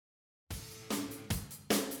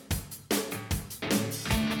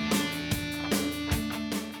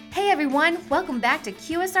everyone, welcome back to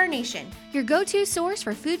QSR Nation, your go-to source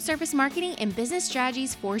for food service marketing and business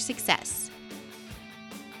strategies for success.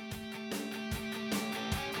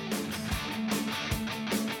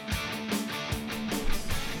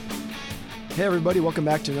 Hey everybody, welcome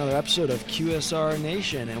back to another episode of QSR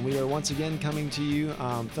Nation, and we are once again coming to you,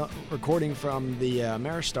 recording from the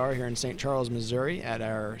Ameristar here in St. Charles, Missouri at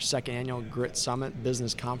our second annual Grit Summit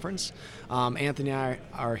Business Conference. Anthony and I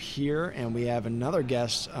are here, and we have another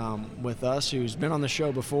guest with us who's been on the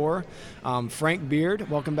show before, Frank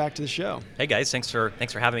Beard. Welcome back to the show. Hey guys, thanks for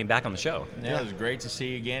having me back on the show. Yeah, it was great to see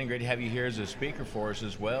you again. Great to have you here as a speaker for us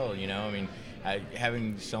as well.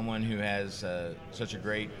 Having someone who has such a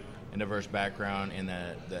great and diverse background in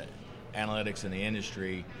the analytics in the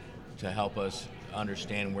industry to help us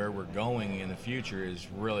understand where we're going in the future is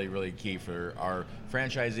really, really key for our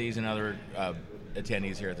franchisees and other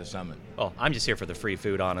attendees here at the summit. Well, I'm just here for the free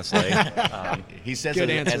food, honestly. He says it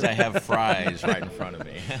as I have fries right in front of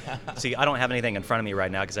me. See, I don't have anything in front of me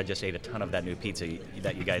right now because I just ate a ton of that new pizza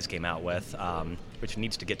that you guys came out with, which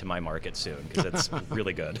needs to get to my market soon because it's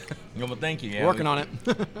really good. Well, thank you. Yeah, working on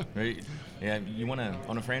it. Yeah, you want to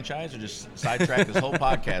own a franchise or just sidetrack this whole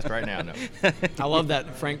podcast right now? No. I love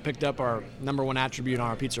that Frank picked up our number one attribute on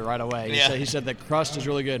our pizza right away. He said the crust is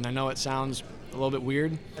really good, and I know it sounds a little bit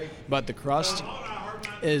weird, but the crust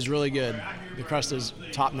is really good. The crust is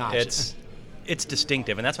top notch. It's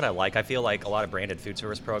distinctive, and that's what I like. I feel like a lot of branded food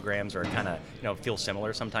service programs are kind of, feel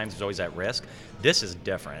similar sometimes. There's always that risk. This is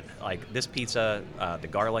different. Like this pizza, the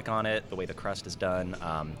garlic on it, the way the crust is done,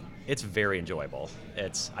 it's very enjoyable.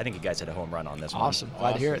 I think you guys hit a home run on this one. Awesome.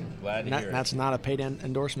 Glad to hear it. Glad to hear it. That's not a paid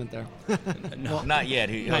endorsement there. No, well, not yet.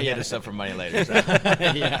 He'll hit us up for money later. So.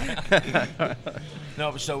 Yeah.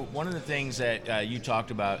 No, so one of the things that you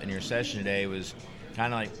talked about in your session today was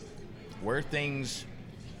kind of like where things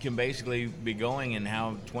can basically be going and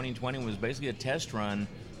how 2020 was basically a test run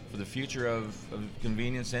for the future of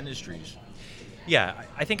convenience industries. Yeah,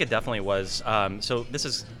 I think it definitely was. So this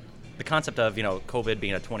is the concept of COVID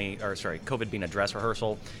being a dress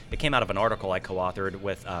rehearsal. It came out of an article I co-authored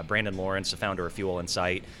with Brandon Lawrence, the founder of Fuel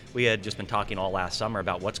Insight. We had just been talking all last summer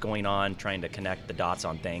about what's going on, trying to connect the dots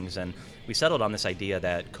on things, and we settled on this idea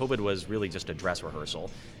that COVID was really just a dress rehearsal.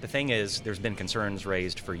 The thing is, there's been concerns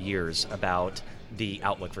raised for years about the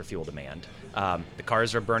outlook for fuel demand. The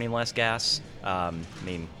cars are burning less gas. Got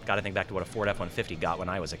to think back to what a Ford F-150 got when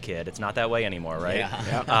I was a kid. It's not that way anymore, right?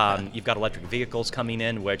 Yeah. You've got electric vehicles coming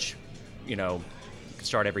in, which, you can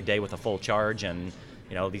start every day with a full charge, and,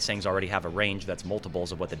 these things already have a range that's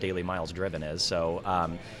multiples of what the daily miles driven is. So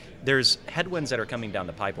there's headwinds that are coming down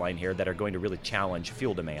the pipeline here that are going to really challenge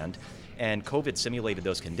fuel demand. And COVID simulated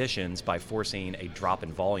those conditions by forcing a drop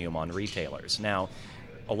in volume on retailers. Now,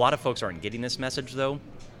 a lot of folks aren't getting this message, though,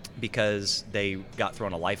 because they got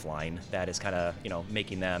thrown a lifeline that is kind of,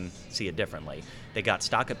 making them see it differently. They got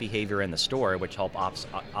stock-up behavior in the store, which helped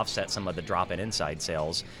offset some of the drop in inside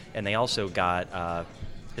sales, and they also got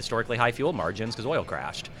historically high fuel margins because oil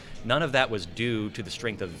crashed. None of that was due to the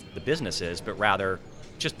strength of the businesses, but rather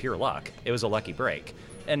just pure luck. It was a lucky break.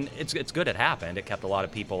 And it's good it happened. It kept a lot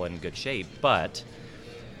of people in good shape, but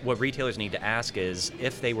what retailers need to ask is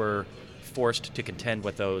if they were forced to contend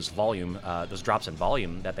with those drops in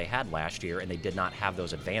volume that they had last year, and they did not have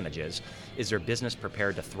those advantages, is their business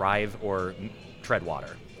prepared to thrive or tread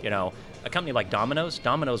water? A company like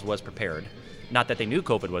Domino's was prepared. Not that they knew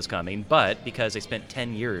COVID was coming, but because they spent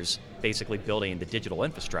 10 years basically building the digital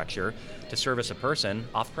infrastructure to service a person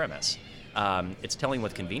off-premise. It's telling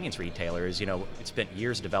with convenience retailers, it spent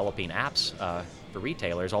years developing apps for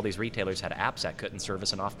retailers. All these retailers had apps that couldn't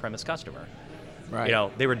service an off-premise customer.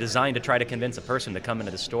 Right. They were designed to try to convince a person to come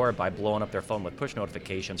into the store by blowing up their phone with push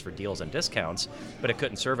notifications for deals and discounts, but it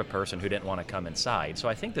couldn't serve a person who didn't want to come inside. So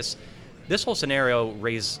I think this whole scenario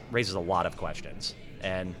raises a lot of questions,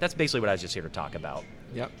 and that's basically what I was just here to talk about.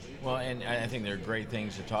 Yep. Well, and I think they're great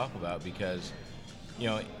things to talk about because,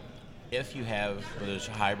 if you have, whether it's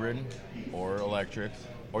hybrid or electric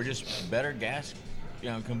or just better gas,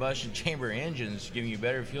 combustion chamber engines giving you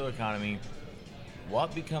better fuel economy,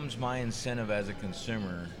 what becomes my incentive as a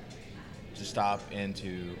consumer to stop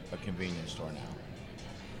into a convenience store now?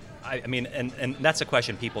 And that's a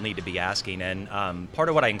question people need to be asking. And part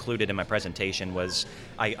of what I included in my presentation was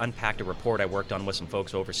I unpacked a report I worked on with some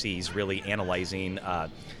folks overseas, really analyzing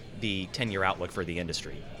the 10-year outlook for the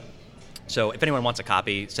industry. So if anyone wants a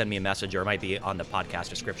copy, send me a message, or it might be on the podcast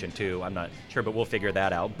description too. I'm not sure, but we'll figure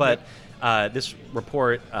that out. But this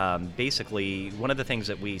report, basically, one of the things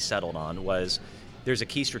that we settled on was there's a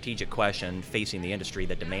key strategic question facing the industry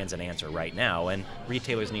that demands an answer right now, and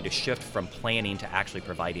retailers need to shift from planning to actually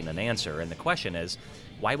providing an answer. And the question is,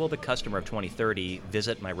 why will the customer of 2030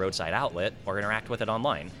 visit my roadside outlet or interact with it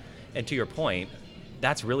online? And to your point,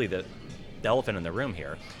 that's really the elephant in the room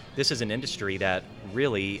here. This is an industry that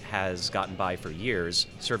really has gotten by for years,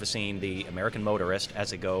 servicing the American motorist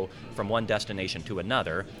as they go from one destination to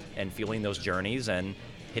another and fueling those journeys and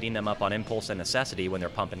hitting them up on impulse and necessity when they're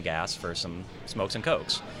pumping gas for some smokes and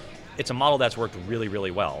cokes. It's a model that's worked really,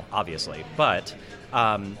 really well, obviously. But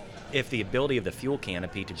if the ability of the fuel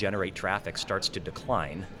canopy to generate traffic starts to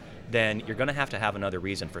decline, then you're going to have another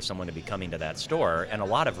reason for someone to be coming to that store. And a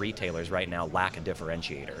lot of retailers right now lack a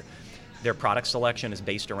differentiator. Their product selection is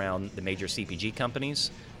based around the major CPG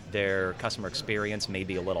companies. Their customer experience may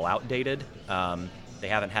be a little outdated. They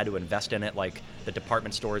haven't had to invest in it like the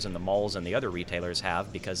department stores and the malls and the other retailers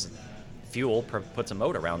have, because fuel puts a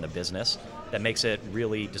moat around the business that makes it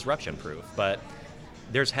really disruption-proof. But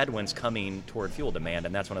there's headwinds coming toward fuel demand,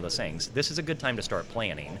 and that's one of those things. This is a good time to start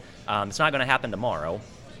planning. It's not going to happen tomorrow,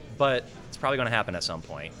 but it's probably going to happen at some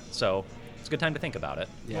point. So it's a good time to think about it.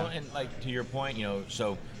 Yeah. Well, and like to your point,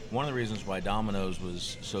 so one of the reasons why Domino's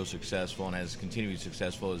was so successful and has continued to be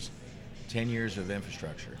successful is 10 years of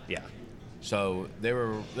infrastructure. Yeah. So they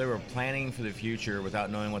were planning for the future without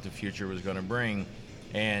knowing what the future was going to bring,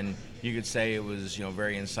 and you could say it was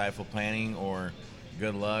very insightful planning or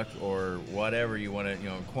good luck or whatever you want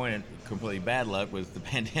to coin it, completely bad luck with the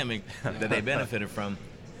pandemic that they benefited from.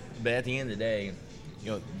 But at the end of the day,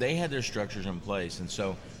 they had their structures in place, and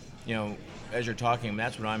so as you're talking,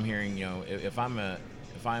 that's what I'm hearing. If I'm a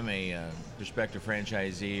prospective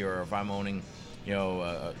franchisee, or if I'm owning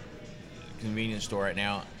a convenience store right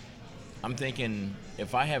now, I'm thinking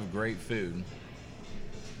if I have great food,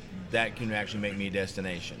 that can actually make me a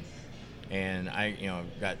destination. And I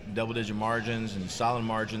got double-digit margins and solid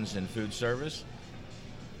margins in food service,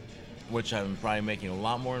 which I'm probably making a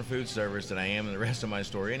lot more in food service than I am in the rest of my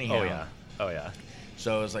store anyhow. Oh yeah.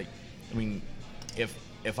 So it's like,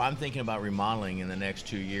 if I'm thinking about remodeling in the next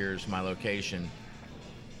 2 years my location,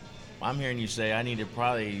 I'm hearing you say I need to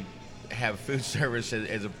probably have food service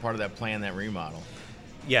as a part of that plan, that remodel.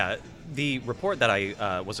 Yeah, the report that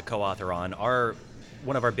I was a co-author on,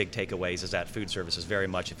 one of our big takeaways is that food service is very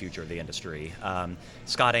much the future of the industry.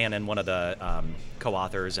 Scott Annan, one of the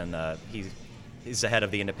co-authors, and he's the head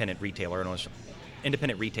of the Independent Retailer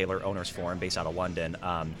Owners Forum based out of London.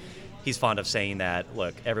 He's fond of saying that,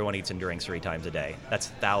 look, everyone eats and drinks 3 times a day. That's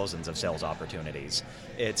thousands of sales opportunities.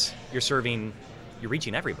 You're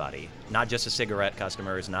reaching everybody, not just the cigarette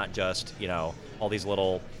customers, not just all these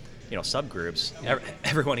little subgroups.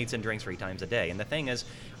 Everyone eats and drinks 3 times a day. And the thing is,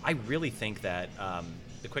 I really think that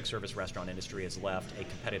the quick service restaurant industry has left a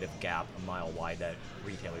competitive gap a mile wide that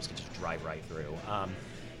retailers can just drive right through.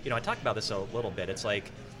 I talked about this a little bit. It's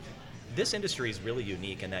like this industry is really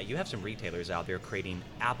unique in that you have some retailers out there creating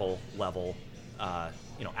Apple levels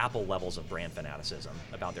of brand fanaticism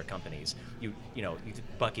about their companies.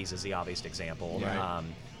 Buc-ee's is the obvious example. Right.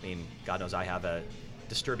 God knows I have a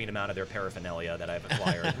disturbing amount of their paraphernalia that I've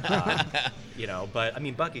acquired. But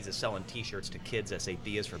Buc-ee's is selling T-shirts to kids that say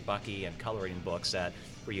B is for Bucky, and coloring books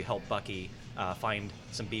where you help Bucky find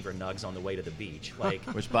some beaver nugs on the way to the beach.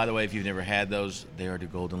 Which, by the way, if you've never had those, they are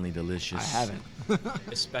goldenly delicious. I haven't.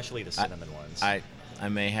 Especially the cinnamon ones. I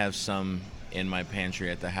may have some in my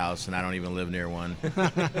pantry at the house, and I don't even live near one.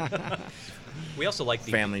 We also like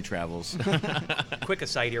the family travels. Quick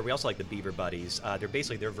aside here, we also like the Beaver Buddies. They're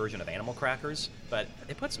basically their version of animal crackers, but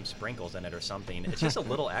they put some sprinkles in it or something. It's just a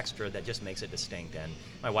little extra that just makes it distinct, and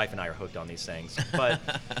my wife and I are hooked on these things. But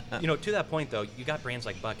to that point though, you got brands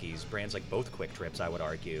like Buc-ee's, brands like both Quick Trips, I would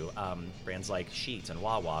argue, brands like Sheetz and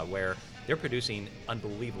Wawa, where they're producing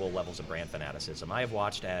unbelievable levels of brand fanaticism. I have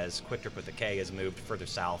watched as Quick Trip with the K has moved further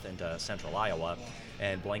south into central Iowa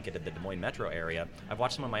and blanketed the Des Moines metro area. I've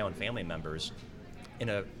watched some of my own family members in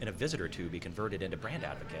a visit or two be converted into brand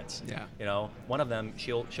advocates. Yeah. One of them,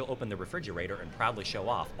 she'll open the refrigerator and proudly show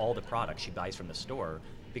off all the products she buys from the store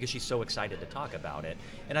because she's so excited to talk about it.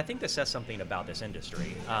 And I think this says something about this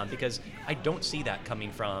industry because I don't see that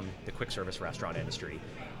coming from the quick service restaurant industry.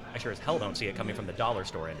 I sure as hell don't see it coming from the dollar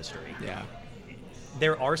store industry. Yeah.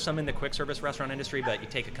 There are some in the quick service restaurant industry, but you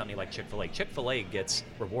take a company like Chick-fil-A. Chick-fil-A gets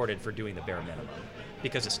rewarded for doing the bare minimum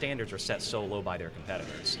because the standards are set so low by their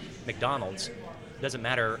competitors. McDonald's, doesn't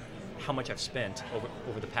matter how much I've spent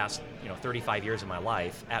over the past 35 years of my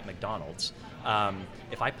life at McDonald's.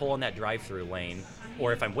 If I pull in that drive-through lane,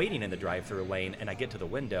 or if I'm waiting in the drive-through lane and I get to the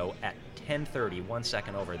window at 10:30, 1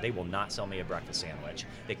 second over, they will not sell me a breakfast sandwich.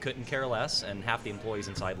 They couldn't care less, and half the employees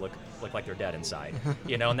inside look like they're dead inside.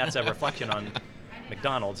 And that's a reflection on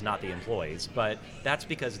McDonald's, not the employees. But that's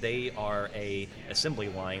because they are a assembly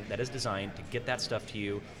line that is designed to get that stuff to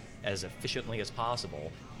you as efficiently as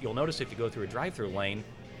possible. You'll notice if you go through a drive-through lane,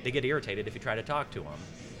 they get irritated if you try to talk to them.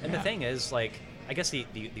 And the thing is, like, I guess the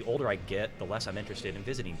older I get, the less I'm interested in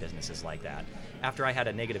visiting businesses like that. After I had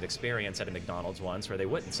a negative experience at a McDonald's once where they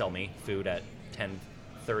wouldn't sell me food at 10,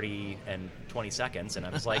 30, and 20 seconds, and I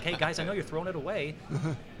was like, hey guys, I know you're throwing it away.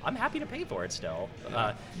 I'm happy to pay for it still.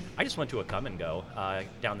 I just went to a Come and Go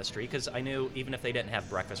down the street because I knew even if they didn't have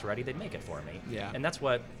breakfast ready, they'd make it for me. Yeah. And that's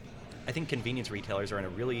what I think convenience retailers are in a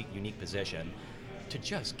really unique position to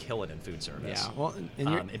just kill it in food service. Yeah, well,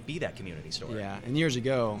 and be that community store. Yeah, and years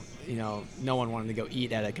ago, no one wanted to go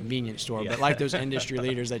eat at a convenience store, but like those industry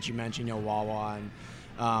leaders that you mentioned, Wawa and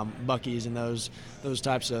Buc-ee's and those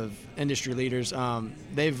types of industry leaders,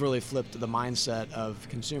 they've really flipped the mindset of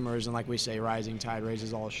consumers, and like we say, rising tide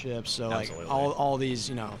raises all ships. So like all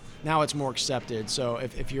these, now it's more accepted. So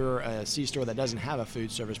if you're a C-store that doesn't have a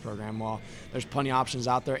food service program, well, there's plenty of options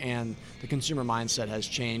out there, and the consumer mindset has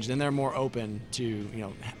changed, and they're more open to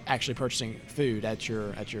actually purchasing food at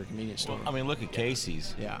your convenience store. Well, I mean, look at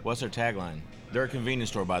Casey's. Yeah. What's their tagline? They're a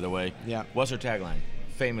convenience store, by the way. Yeah. What's their tagline?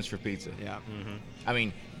 Famous for pizza. Yeah. Mm-hmm. I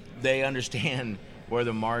mean, they understand where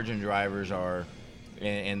the margin drivers are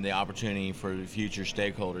and the opportunity for future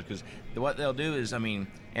stakeholders. Because what they'll do is,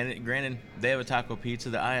 granted, they have a taco pizza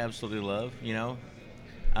that I absolutely love,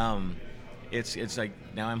 It's like,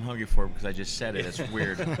 now I'm hungry for it because I just said it. It's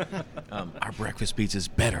weird. Our breakfast pizza is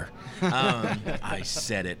better. I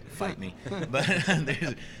said it. Fight me.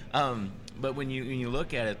 But when you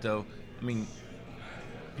look at it, though,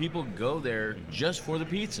 people go there just for the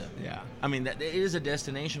pizza. Yeah. That it is a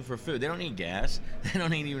destination for food. They don't need gas. They don't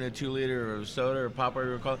need even a 2-liter of soda or pop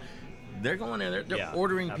or call. They're going there. They're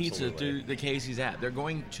ordering pizza through the Casey's app. They're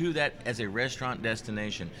going to that as a restaurant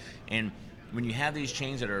destination. And when you have these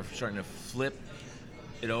chains that are starting to flip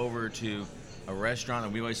it over to a restaurant,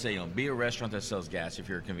 and we always say, be a restaurant that sells gas if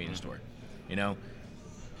you're a convenience store.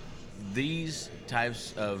 These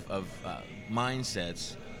types of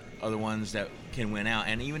mindsets are the ones that can win out.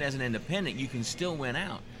 And even as an independent, you can still win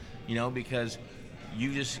out, because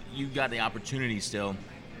you've got the opportunity still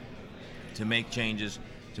to make changes,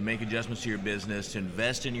 to make adjustments to your business, to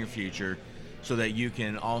invest in your future, so that you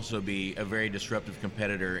can also be a very disruptive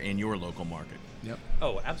competitor in your local market. Yep.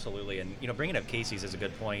 Oh, absolutely. And, bringing up Casey's is a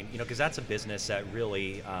good point, because that's a business that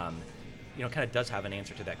really, kind of does have an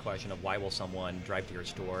answer to that question of why will someone drive to your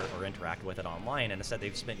store or interact with it online. And instead,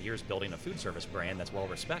 they've spent years building a food service brand that's well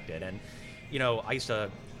respected. And, I used to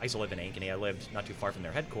live in Ankeny. I lived not too far from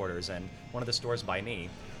their headquarters, and one of the stores by me,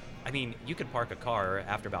 you could park a car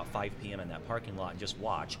after about 5 p.m. in that parking lot and just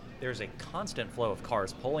watch. There's a constant flow of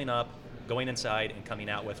cars pulling up, going inside, and coming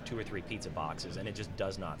out with 2 or 3 pizza boxes, and it just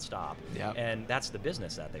does not stop. Yep. And that's the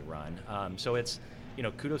business that they run. So it's,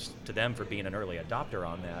 kudos to them for being an early adopter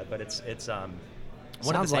on that. But it's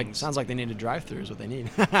one of the things. Sounds like they need a drive-through is what they need.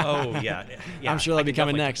 Oh yeah. I'm sure they'll be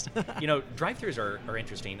coming next. Drive-throughs are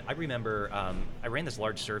interesting. I remember I ran this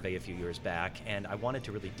large survey a few years back, and I wanted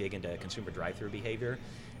to really dig into consumer drive-through behavior.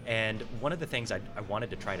 And one of the things I wanted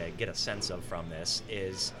to try to get a sense of from this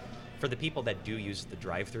is, for the people that do use the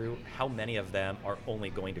drive-through, how many of them are only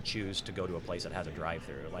going to choose to go to a place that has a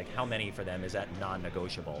drive-through? Like, how many for them is that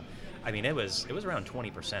non-negotiable? It was around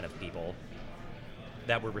 20% of people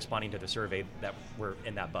that were responding to the survey that were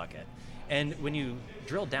in that bucket. And when you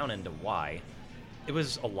drill down into why, it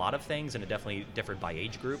was a lot of things, and it definitely differed by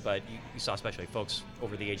age group, but you saw especially folks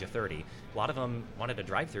over the age of 30. A lot of them wanted to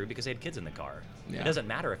drive through because they had kids in the car. Yeah. It doesn't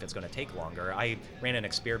matter if it's going to take longer. I ran an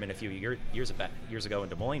experiment a few years ago in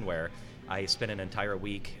Des Moines where I spent an entire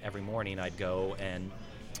week. Every morning I'd go and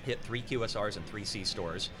hit 3 QSRs and 3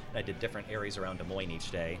 C-stores. And I did different areas around Des Moines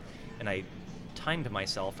each day. And I timed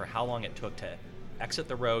myself for how long it took to exit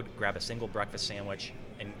the road, grab a single breakfast sandwich,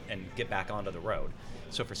 and get back onto the road.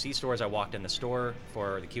 So for C-stores, I walked in the store.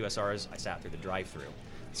 For the QSRs, I sat through the drive-through.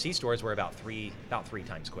 C-stores were about three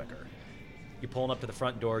times quicker. You're pulling up to the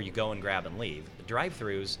front door, you go and grab and leave. The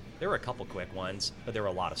drive-throughs, there were a couple quick ones, but there were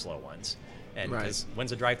a lot of slow ones. And because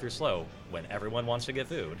when's a drive-through slow? When everyone wants to get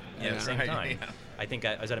food at the same time. Yeah. I think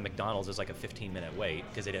I was at a McDonald's, it was like a 15-minute wait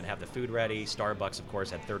because they didn't have the food ready. Starbucks, of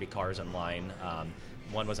course, had 30 cars in line.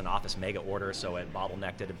 One was an office mega order, so it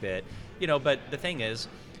bottlenecked it a bit. But the thing is,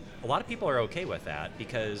 a lot of people are okay with that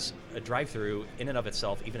because a drive-through, in and of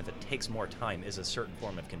itself, even if it takes more time, is a certain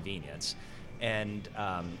form of convenience. And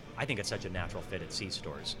I think it's such a natural fit at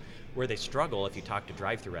C-stores. Where they struggle, if you talk to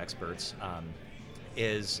drive-through experts,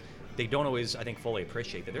 is they don't always, I think, fully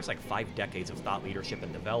appreciate that there's like 5 decades of thought leadership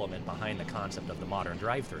and development behind the concept of the modern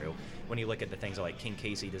drive-through. When you look at the things like King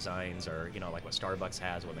Casey designs, or like what Starbucks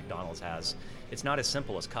has, what McDonald's has, it's not as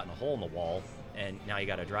simple as cutting a hole in the wall and now you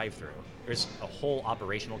got a drive-through. There's a whole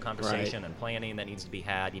operational conversation and planning that needs to be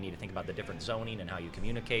had. You need to think about the different zoning and how you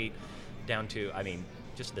communicate, down to, I mean,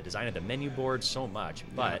 just the design of the menu board, so much.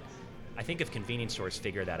 But I think if convenience stores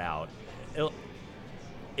figure that out,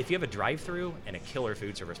 if you have a drive-through and a killer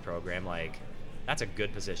food service program, like, that's a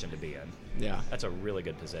good position to be in. Yeah. That's a really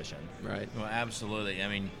good position. Right. Well, absolutely. I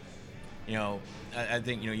mean, I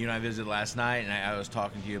think, you and I visited last night, and I was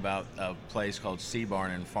talking to you about a place called Sea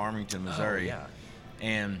Barn in Farmington, Missouri. Oh, yeah.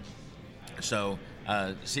 And so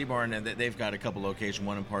Sea Barn, they've got a couple locations,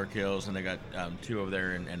 one in Park Hills, and they got 2 over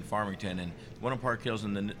there in Farmington. And one in Park Hills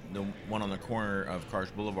and the one on the corner of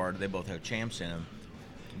Karsh Boulevard, they both have Champs in them.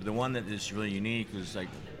 The one that is really unique is like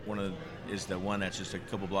is the one that's just a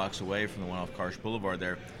couple blocks away from the one off Karsh Boulevard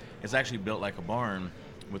there. It's actually built like a barn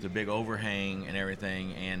with a big overhang and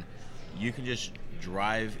everything, and you can just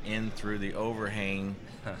drive in through the overhang,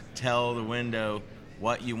 tell the window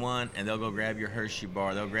what you want, and they'll go grab your Hershey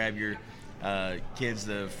bar. They'll grab your kids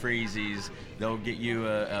the Freezies. They'll get you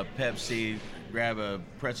a Pepsi, grab a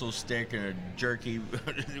pretzel stick and a jerky,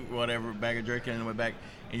 whatever, bag of jerky on the way back,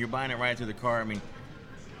 and you're buying it right through the car. I mean,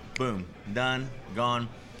 boom, done, gone.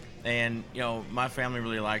 And, my family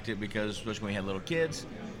really liked it because, especially when we had little kids,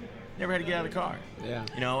 never had to get out of the car. Yeah.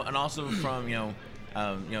 And also from,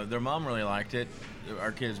 their mom really liked it.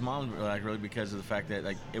 Our kid's mom really liked it because of the fact that,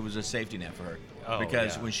 like, it was a safety net for her. Oh,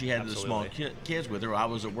 because yeah, when she had absolutely. the small kids with her, I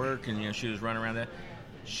was at work and, she was running around that.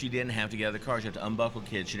 She didn't have to get out of the car. She had to unbuckle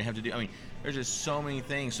kids. She didn't have to do, there's just so many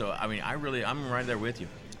things. So, I'm right there with you.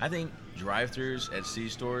 I think drive-thrus at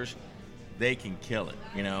C-stores, they can kill it,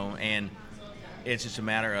 and it's just a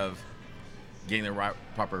matter of getting the right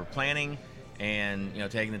proper planning and,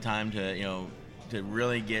 taking the time to, to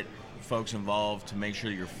really get folks involved to make sure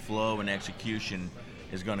your flow and execution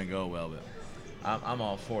is going to go well. But I'm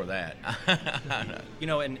all for that.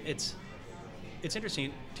 And it's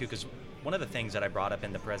interesting too, because one of the things that I brought up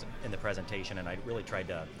in the presentation, and I really tried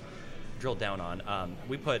to drill down on,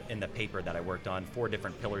 we put in the paper that I worked on 4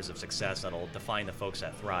 different pillars of success that'll define the folks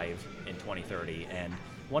that thrive in 2030, and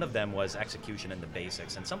one of them was execution and the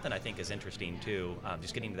basics. And something I think is interesting too,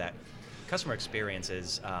 just getting to that customer experience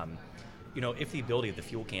is, if the ability of the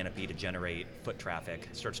fuel canopy to generate foot traffic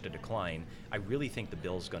starts to decline, I really think the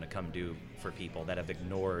bill's going to come due for people that have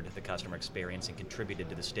ignored the customer experience and contributed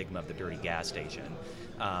to the stigma of the dirty gas station.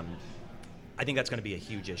 I think that's going to be a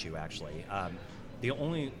huge issue, actually. The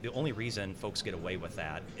only reason folks get away with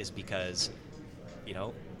that is because,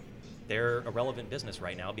 they're a relevant business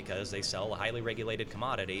right now because they sell a highly regulated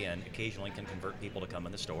commodity and occasionally can convert people to come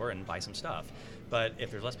in the store and buy some stuff. But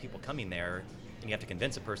if there's less people coming there and you have to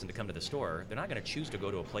convince a person to come to the store, they're not going to choose to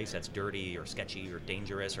go to a place that's dirty or sketchy or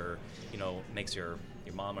dangerous or, makes your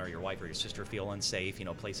mom or your wife or your sister feel unsafe,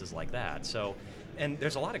 places like that. So, and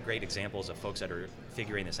there's a lot of great examples of folks that are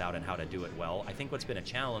figuring this out and how to do it well. I think what's been a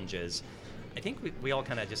challenge is, I think we all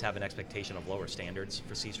kind of just have an expectation of lower standards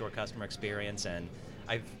for C-store customer experience, and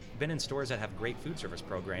I've been in stores that have great food service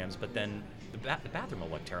programs, but then the bathroom will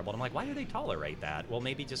look terrible. And I'm like, why do they tolerate that? Well,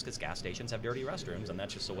 maybe just because gas stations have dirty restrooms, and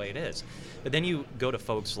that's just the way it is. But then you go to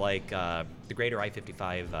folks like the Greater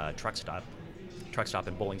I-55 truck stop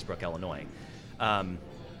in Bollingsbrook, Illinois.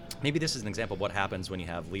 Maybe this is an example of what happens when you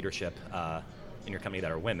have leadership in your company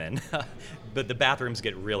that are women, but the bathrooms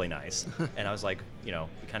get really nice. And I was like, we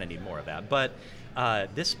kind of need more of that. But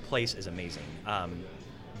this place is amazing.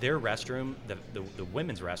 Their restroom, the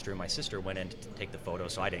women's restroom, my sister went in to take the photo,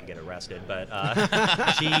 so I didn't get arrested, but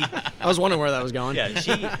she... I was wondering where that was going.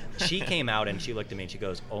 Yeah, she came out and she looked at me and she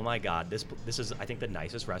goes, oh my God, this is, I think, the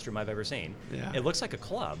nicest restroom I've ever seen. Yeah. It looks like a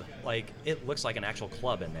club. Like, it looks like an actual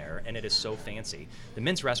club in there, and it is so fancy. The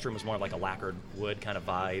men's restroom was more like a lacquered wood kind of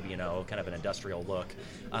vibe, kind of an industrial look.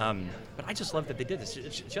 But I just love that they did this.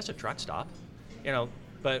 It's just a truck stop,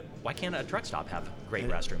 but why can't a truck stop have great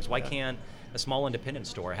restrooms? Why can't a small independent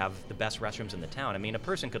store have the best restrooms in the town? I mean, a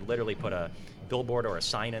person could literally put a billboard or a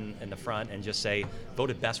sign in the front and just say,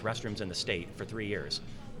 voted best restrooms in the state for 3 years.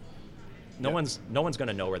 No one's going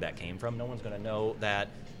to know where that came from. No one's going to know that,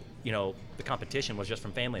 the competition was just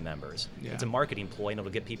from family members. Yeah. It's a marketing ploy, and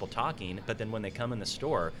it'll get people talking, but then when they come in the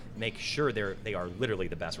store, make sure they are literally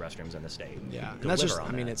the best restrooms in the state. Yeah, and that's just,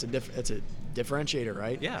 it's a differentiator,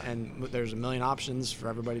 right? Yeah. And there's a million options for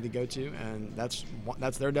everybody to go to, and that's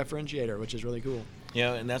their differentiator, which is really cool.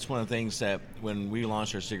 And that's one of the things that when we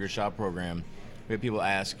launched our Secret Shop program, we had people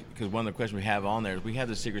ask, because one of the questions we have on there is we have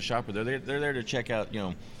the Secret Shopper. They're there to check out,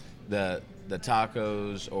 the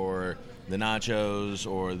tacos or the nachos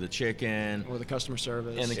or the chicken Or the customer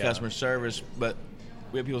service. and the customer service, but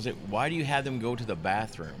we have people say, why do you have them go to the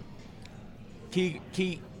bathroom?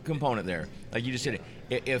 Key component there, like you just said,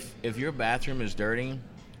 if your bathroom is dirty,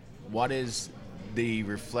 what is the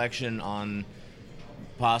reflection on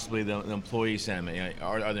possibly the employee sentiment? You know,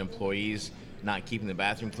 are the employees not keeping the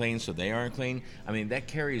bathroom clean so they aren't clean? I mean, that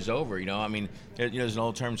carries over, you know. I mean, there's an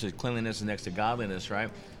old term that says cleanliness is next to godliness, right?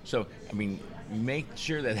 So, I mean, make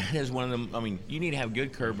sure that is one of them. I mean, you need to have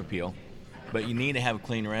good curb appeal, but you need to have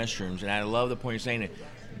clean restrooms. And I love the point you're saying, that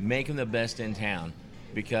make them the best in town,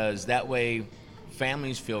 because that way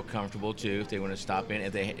families feel comfortable too if they want to stop in,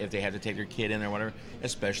 if they have to take their kid in or whatever,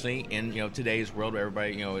 especially in, you know, today's world where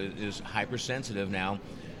everybody, you know, is hypersensitive now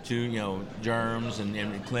to, you know, germs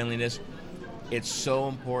and cleanliness. It's so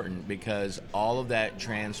important because all of that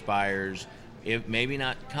transpires, if maybe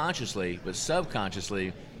not consciously but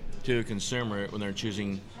subconsciously, to a consumer when they're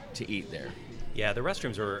choosing to eat there. Yeah, the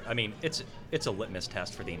restrooms are, I mean, it's a litmus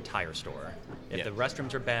test for the entire store. If Yep. the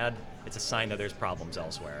restrooms are bad, it's a sign that there's problems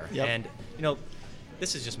elsewhere. Yep. And, you know,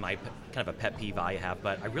 this is just my kind of a pet peeve I have,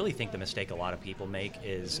 but I really think the mistake a lot of people make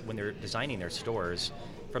is when they're designing their stores,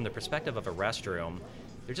 from the perspective of a restroom,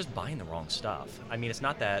 they're just buying the wrong stuff. I mean, it's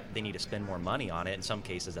not that they need to spend more money on it. In some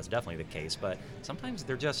cases, that's definitely the case, but sometimes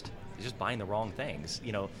they're just buying the wrong things.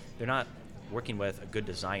 You know, they're not working with a good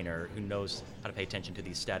designer who knows how to pay attention to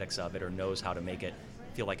the aesthetics of it or knows how to make it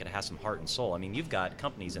feel like it has some heart and soul. I mean, you've got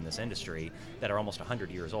companies in this industry that are almost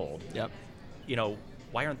 100 years old. Yep. You know,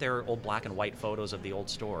 why aren't there old black and white photos of the old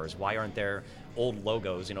stores? Why aren't there old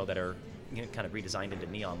logos, you know, that are, you know, kind of redesigned into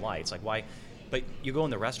neon lights? Like, why? But you go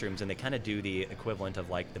in the restrooms and they kind of do the equivalent of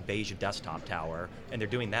like the beige desktop tower, and they're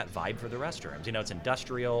doing that vibe for the restrooms. You know, it's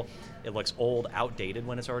industrial, it looks old, outdated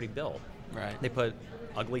when it's already built. Right. They put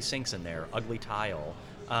ugly sinks in there, ugly tile.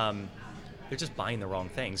 They're just buying the wrong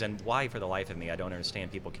things. And why, for the life of me, I don't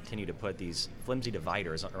understand people continue to put these flimsy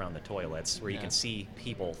dividers around the toilets where you can see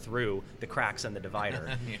people through the cracks in the divider.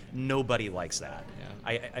 Yeah. Nobody likes that.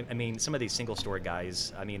 Yeah. I mean, some of these single store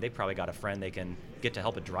guys, I mean, they probably got a friend they can get to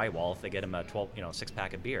help with drywall if they get them a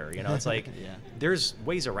 6-pack of beer. You know, it's like, Yeah. there's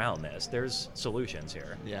ways around this. There's solutions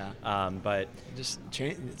here. Yeah. But Just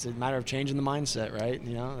change. It's a matter of changing the mindset, right?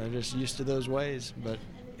 You know, they're just used to those ways, but.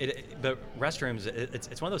 But restrooms,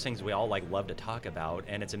 it's one of those things we all love to talk about,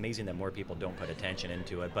 and it's amazing that more people don't put attention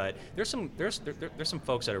into it. But there's some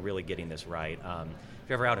folks that are really getting this right. If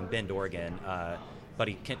you're ever out in Bend, Oregon,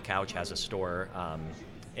 buddy Kent Couch has a store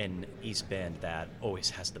in East Bend that always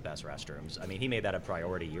has the best restrooms. I mean, he made that a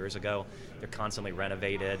priority years ago. They're constantly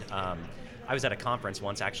renovated. I was at a conference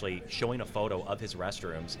once actually showing a photo of his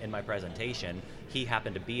restrooms in my presentation. He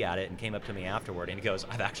happened to be at it and came up to me afterward and he goes,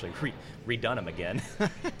 I've actually redone them again.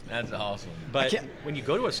 That's awesome. But when you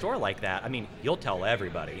go to a store like that, I mean, you'll tell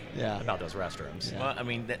everybody Yeah. about those restrooms. Yeah. Well, I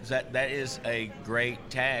mean, that is a great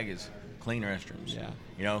tag, is clean restrooms. Yeah.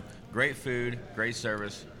 You know, great food, great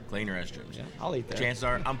service, clean restrooms. Yeah, I'll eat there. Chances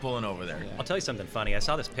are I'm pulling over there. I'll tell you something funny. I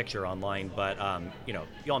saw this picture online, but you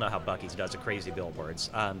all know how Buc-ee's does the crazy billboards.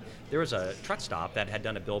 There was a truck stop that had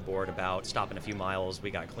done a billboard about stopping a few miles,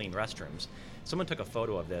 we got clean restrooms. Someone took a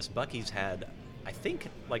photo of this. Buc-ee's had, I think,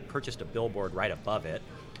 purchased a billboard right above it,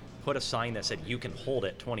 put a sign that said, you can hold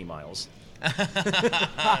it 20 miles.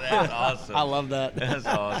 That's awesome. I love that. That's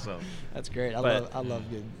awesome. That's great. I But love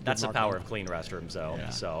good. That's the good power marketing. of clean restrooms, though. Yeah.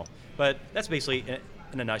 So, but that's basically,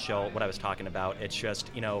 in a nutshell, what I was talking about. It's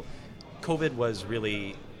just, COVID was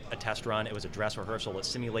really a test run. It was a dress rehearsal. It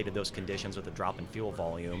simulated those conditions with a drop in fuel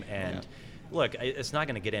volume. And look, it's not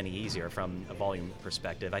going to get any easier from a volume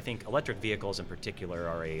perspective. I think electric vehicles in particular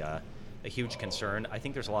are a huge concern. I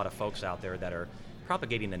think there's a lot of folks out there that are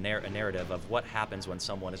propagating a narrative of what happens when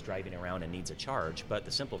someone is driving around and needs a charge. But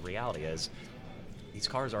the simple reality is these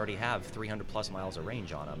cars already have 300 plus miles of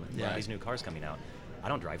range on them. Yeah. These new cars coming out. I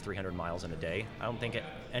don't drive 300 miles in a day. I don't think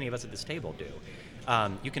any of us at this table do.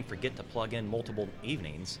 You can forget to plug in multiple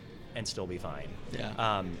evenings and still be fine.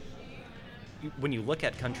 Yeah. When you look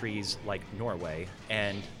at countries like Norway,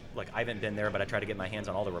 and look, I haven't been there, but I try to get my hands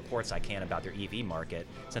on all the reports I can about their EV market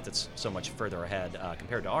since it's so much further ahead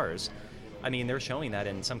compared to ours. I mean, they're showing that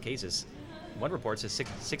in some cases. One report says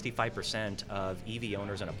 65% of EV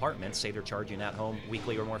owners in apartments say they're charging at home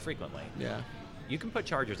weekly or more frequently. Yeah. You can put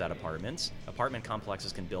chargers at apartments. Apartment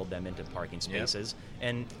complexes can build them into parking spaces.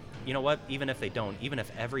 And you know what? Even if they don't, even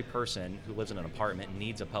if every person who lives in an apartment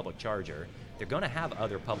needs a public charger, they're going to have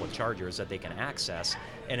other public chargers that they can access.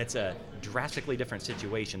 And it's a drastically different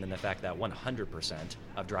situation than the fact that 100%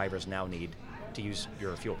 of drivers now need to use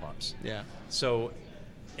your fuel pumps. Yeah. So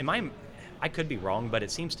I could be wrong, but it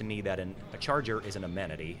seems to me that a charger is an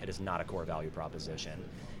amenity. It is not a core value proposition.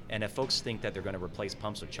 And if folks think that they're going to replace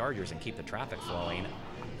pumps with chargers and keep the traffic flowing,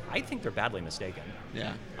 I think they're badly mistaken.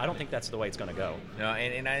 Yeah. I don't think that's the way it's going to go. No,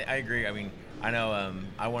 and I agree. I mean, I know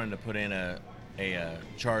I wanted to put in a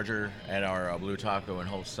charger at our Blue Taco and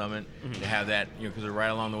Whole Summit to have that, because they're right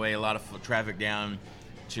along the way, a lot of traffic down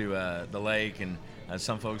to the lake, and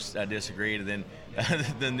some folks disagreed. And then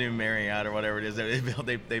the new Marriott or whatever it is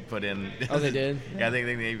they put in. Oh, they did? Yeah, I think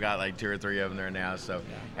they've got like 2 or 3 of them there now. So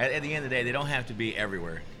at the end of the day, they don't have to be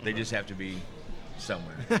everywhere. They just have to be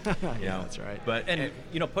somewhere. Yeah, that's right. But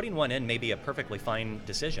putting one in may be a perfectly fine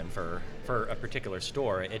decision for a particular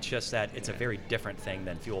store. It's just that it's a very different thing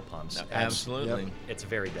than fuel pumps. No, absolutely. Yep. It's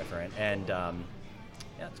very different, and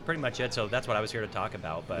that's pretty much it. So that's what I was here to talk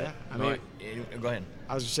about. But Yeah, I mean, go ahead.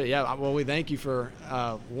 I was going to say, yeah, well, we thank you for,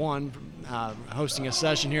 hosting a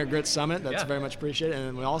session here at Grit Summit. That's very much appreciated.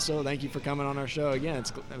 And we also thank you for coming on our show again.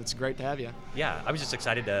 It's great to have you. Yeah, I was just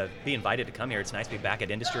excited to be invited to come here. It's nice to be back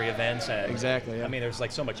at industry events. And, Exactly, yeah. I mean, there's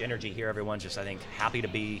like so much energy here. Everyone's just, I think, happy to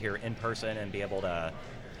be here in person and be able to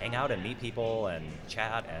hang out and meet people and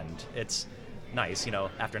chat. And it's nice,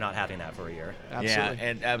 after not having that for a year. Absolutely. Yeah,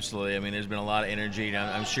 and absolutely. I mean, there's been a lot of energy.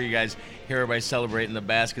 I'm sure you guys hear everybody celebrating the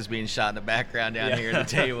baskets being shot in the background down here at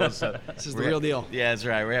the table. So This is the real deal. Yeah, that's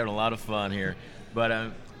right. We're having a lot of fun here.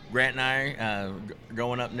 But Grant and I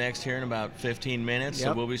going up next here in about 15 minutes, so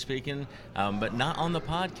Yep. we'll be speaking, but not on the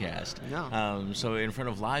podcast. No. So in front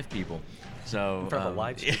of live people. So In front of a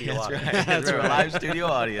live studio that's audience. right. That's right. A live studio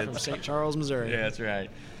audience. From St. Charles, Missouri. Yeah, that's right.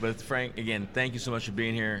 But Frank, again, thank you so much for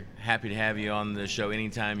being here. Happy to have you on the show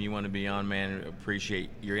anytime you want to be on, man. Appreciate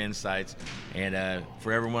your insights. And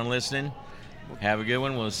for everyone listening, have a good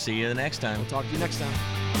one. We'll see you the next time. We'll talk to you next time.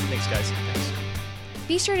 Thanks, guys.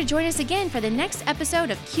 Be sure to join us again for the next episode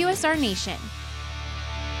of QSR Nation.